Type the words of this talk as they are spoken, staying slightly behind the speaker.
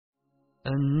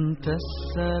أنت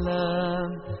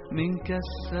السلام منك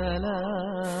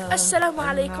السلام. السلام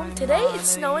عليكم. Today it's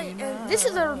snowing and this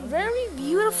is a very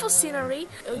beautiful scenery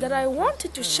that I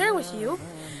wanted to share with you.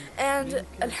 And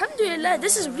Alhamdulillah,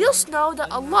 this is real snow that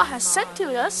Allah has sent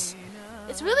to us.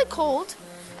 It's really cold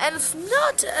and it's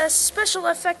not a special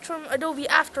effect from Adobe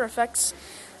After Effects.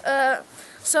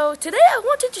 So today I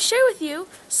wanted to share with you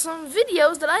some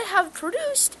videos that I have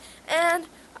produced, and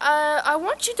I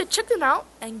want you to check them out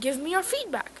and give me your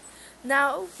feedback.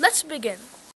 Now let's begin.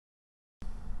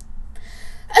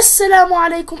 السلام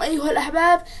عليكم أيها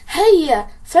الأحباب. هيا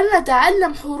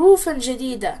فلنتعلم حروفا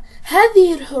جديدة.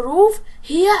 هذه الحروف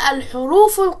هي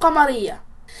الحروف القمرية.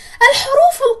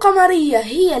 الحروف القمرية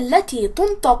هي التي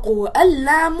تنطق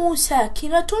اللام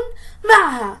ساكنة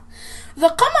معها. The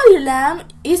Qamari lam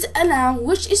is a lam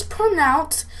which is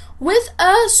pronounced with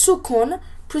a sukun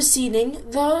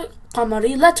preceding the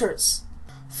Qamari letters.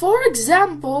 For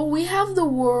example, we have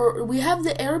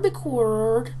the Arabic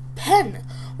word pen,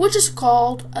 which is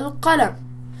called Al-Qalam.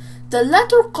 The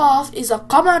letter Qaf is a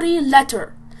Qamari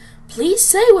letter. Please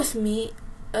say with me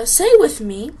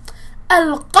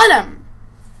Al-Qalam.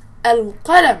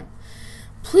 Al-Qalam.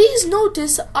 Please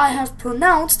notice I have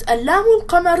pronounced اللام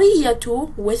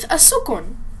القمرية with a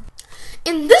sukun.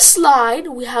 In this slide,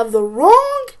 we have the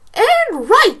wrong and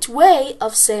right way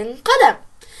of saying qalam.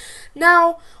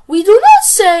 Now, we do not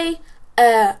say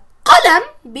qalam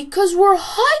because we're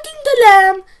hiding the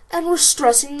lam and we're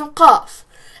stressing the qaf.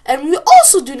 And we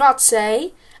also do not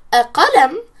say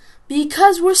qalam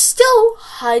because we're still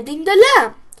hiding the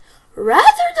lam.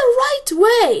 Rather, the right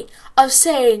way of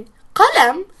saying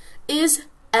qalam is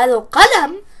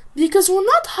al-qalam because we're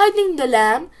not hiding the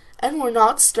lam and we're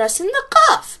not stressing the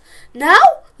qaf. Now,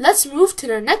 let's move to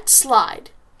the next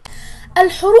slide.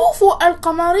 الحروف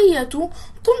القمرية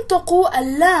تنطق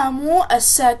اللام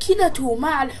الساكنة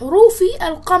مع الحروف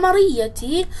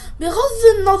القمرية بغض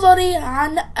النظر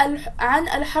عن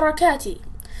الحركات.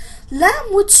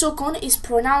 Lam with sukun is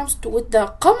pronounced with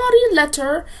the Qamari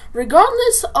letter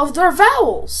regardless of their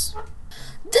vowels.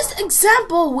 This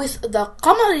example with the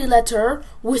Qamari letter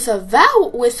with a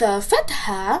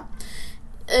fatha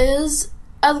is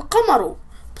Al-Qamaru.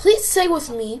 Please say with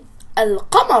me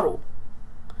Al-Qamaru.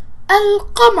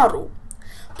 Al-Qamaru.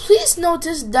 Please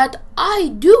notice that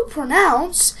I do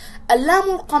pronounce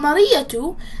اللام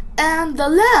القمرية and the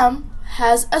lam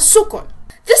has a sukun.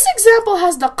 This example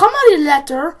has the Qamari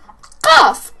letter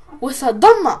Qaf with a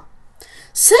dhamma.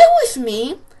 Say with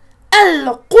me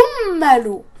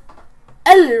Al-Qummalu.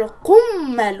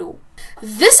 Al-Qummalu.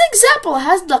 This example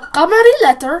has the Qamari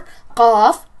letter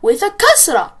Qaf with a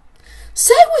kasra.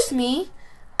 Say with me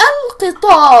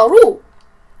Al-Qitaru.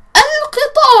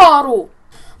 Al-Qitaru.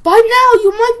 By now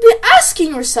you might be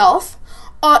asking yourself,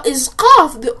 is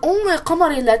Qaf the only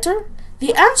Qamari letter?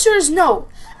 The answer is no.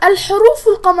 الحروف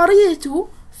القمرية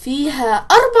فيها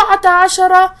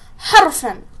 14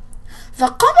 حرفا. The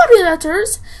Qamari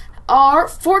letters are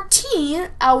 14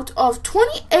 out of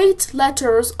 28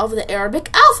 letters of the Arabic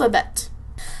alphabet.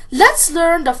 Let's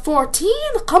learn the 14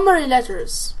 Qamari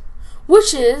letters,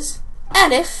 which is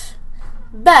Alif,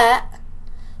 Ba,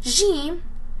 Jim,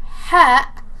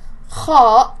 Ha,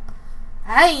 Kha,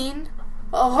 Ain,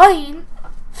 Ghain,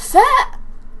 Fa,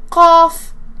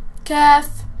 Qaf,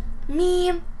 Kaf,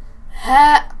 Mim,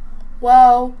 Ha,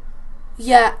 Waw,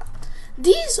 Ya.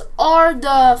 These are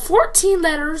the 14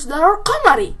 letters that are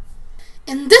Qamari.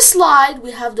 In this slide,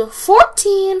 we have the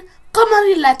 14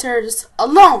 Qamari letters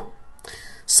alone.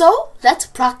 So, let's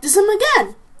practice them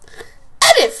again.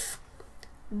 Alif,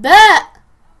 Ba,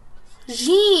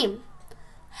 Jim,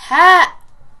 Ha,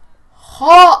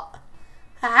 Kha,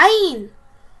 Ain,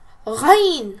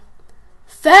 Ghain,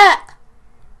 Fa,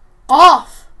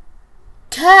 Qaf,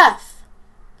 Kaf,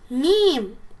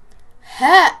 Mim,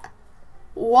 Ha,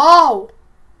 Waw,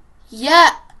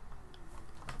 Ya.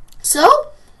 So,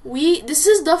 this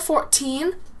is the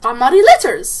 14 Qamari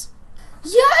letters.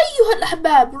 يا أيها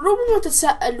الأحباب، ربما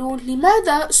تتساءلون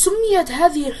لماذا سميت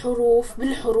هذه الحروف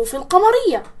بالحروف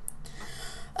القمرية؟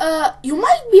 You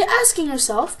might be asking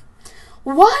yourself,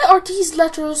 why are these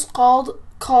letters called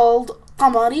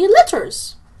Qamari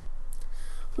letters?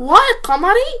 Why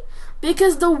Qamari?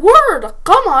 Because the word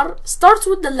Qamar starts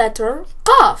with the letter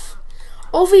Qaf.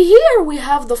 Over here we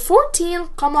have the 14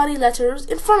 Qamari letters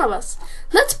in front of us.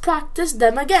 Let's practice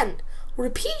them again.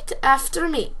 Repeat after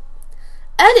me.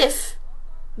 Alif,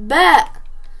 Ba,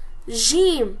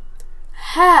 Jim,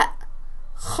 Ha,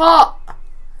 Kha,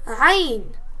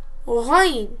 Ain,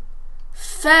 Ghain,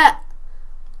 Fa,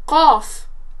 Qaf,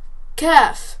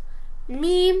 Kaf,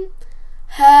 Mim,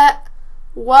 Ha,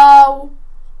 Waw,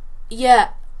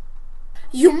 Ya.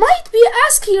 You might be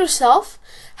asking yourself,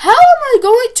 how am I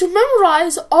going to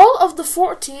memorize all of the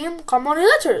 14 Qamari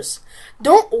letters?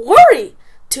 Don't worry!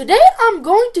 Today I'm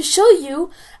going to show you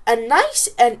a nice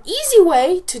and easy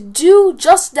way to do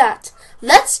just that.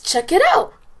 Let's check it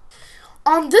out.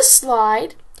 On this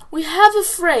slide, we have a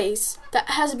phrase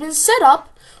that has been set up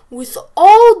with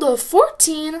all the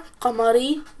 14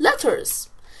 Qamari letters.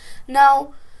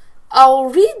 Now, I'll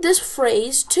read this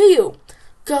phrase to you.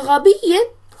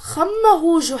 كغبي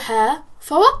خمه جحا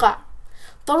فوقع.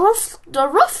 The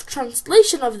rough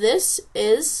translation of this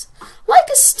is, like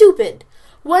a stupid,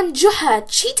 when Juha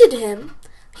cheated him,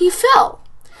 he fell.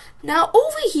 Now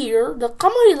over here, the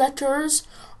Qamari letters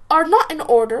are not in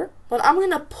order, but I'm going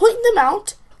to point them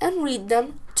out and read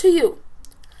them to you.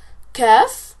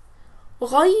 Kaf,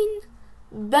 Ghain,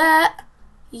 Ba,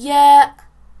 Ya,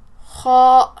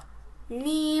 Kha,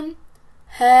 Mim,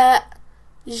 Ha,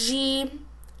 Jim,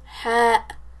 Ha,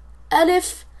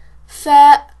 Alif,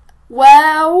 Fa,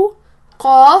 Waw,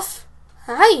 Qaf,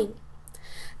 Ain.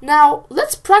 Now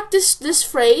let's practice this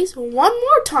phrase one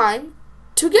more time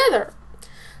together.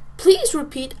 Please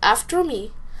repeat after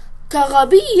me.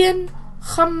 كغبي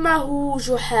خمه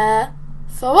جحا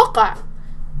فوقع.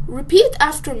 Repeat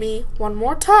after me one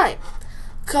more time.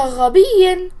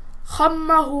 كغبي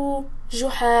خمه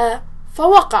جحا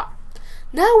فوقع.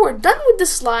 Now we're done with the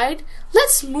slide.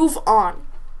 Let's move on.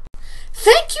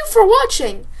 Thank you for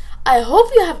watching. I hope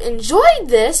you have enjoyed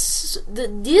this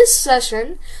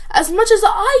session as much as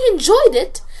I enjoyed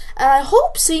it, and I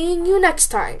hope seeing you next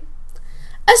time.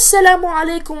 السلام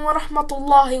عليكم ورحمة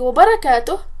الله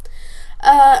وبركاته.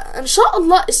 إن شاء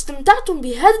الله استمتعتم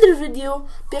بهذا الفيديو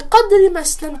بقدر ما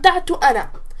استمتعت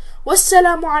أنا.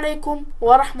 والسلام عليكم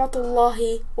ورحمة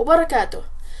الله وبركاته.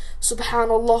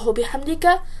 سبحان الله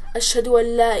بحمدك، أشهد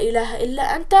أن لا إله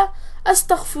إلا أنت،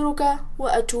 أستغفرك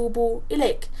وأتوب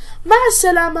إليك. مع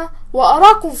السلامة،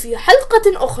 وأراكم في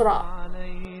حلقة أخرى.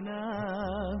 علينا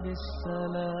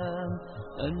بالسلام،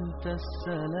 أنت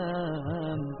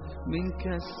السلام، منك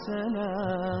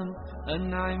السلام،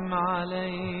 أنعم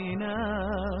علينا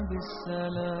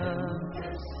بالسلام. منك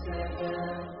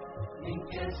السلام،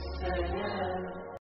 منك السلام.